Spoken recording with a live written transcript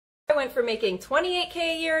I went from making $28K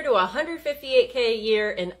a year to $158K a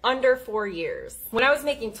year in under 4 years. When I was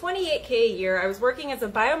making $28K a year, I was working as a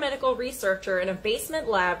biomedical researcher in a basement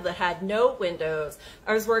lab that had no windows.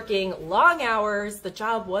 I was working long hours, the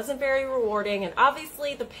job wasn't very rewarding, and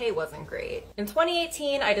obviously the pay wasn't great. In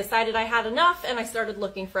 2018, I decided I had enough and I started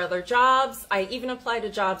looking for other jobs. I even applied to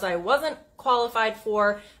jobs I wasn't qualified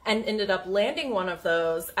for and ended up landing one of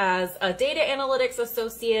those as a data analytics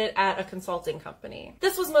associate at a consulting company.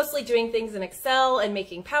 This was mostly doing things in Excel and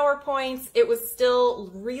making PowerPoints. It was still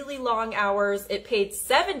really long hours. It paid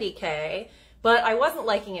 $70K, but I wasn't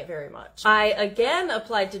liking it very much. I again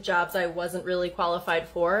applied to jobs I wasn't really qualified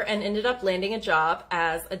for and ended up landing a job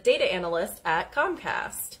as a data analyst at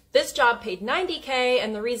Comcast. This job paid $90K,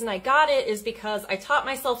 and the reason I got it is because I taught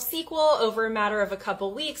myself SQL over a matter of a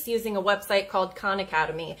couple weeks using a website called Khan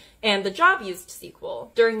Academy, and the job used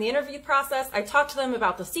SQL. During the interview process, I talked to them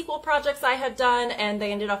about the SQL projects I had done, and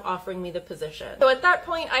they ended up offering me the position. So at that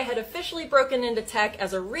point, I had officially broken into tech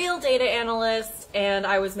as a real data analyst, and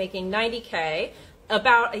I was making $90K.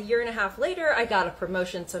 About a year and a half later, I got a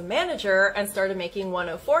promotion to manager and started making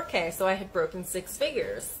 $104K, so I had broken 6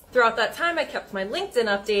 figures. Throughout that time, I kept my LinkedIn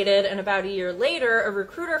updated, and about a year later, a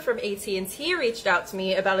recruiter from AT&T reached out to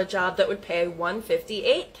me about a job that would pay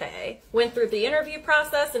 $158K. Went through the interview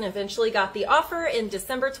process and eventually got the offer in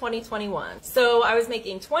December 2021. So I was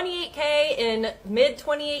making $28K in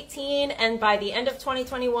mid-2018, and by the end of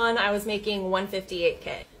 2021, I was making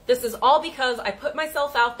 $158K. This is all because I put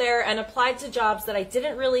myself out there and applied to jobs that I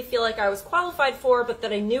didn't really feel like I was qualified for, but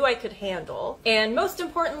that I knew I could handle. And most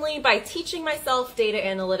importantly, by teaching myself data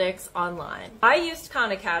analytics online. I used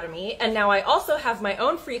Khan Academy, and now I also have my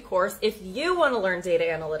own free course if you want to learn data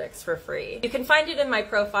analytics for free. You can find it in my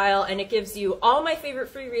profile, and it gives you all my favorite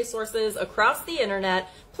free resources across the internet,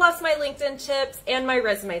 plus my LinkedIn tips and my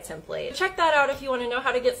resume template. Check that out if you want to know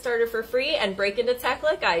how to get started for free and break into tech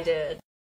like I did.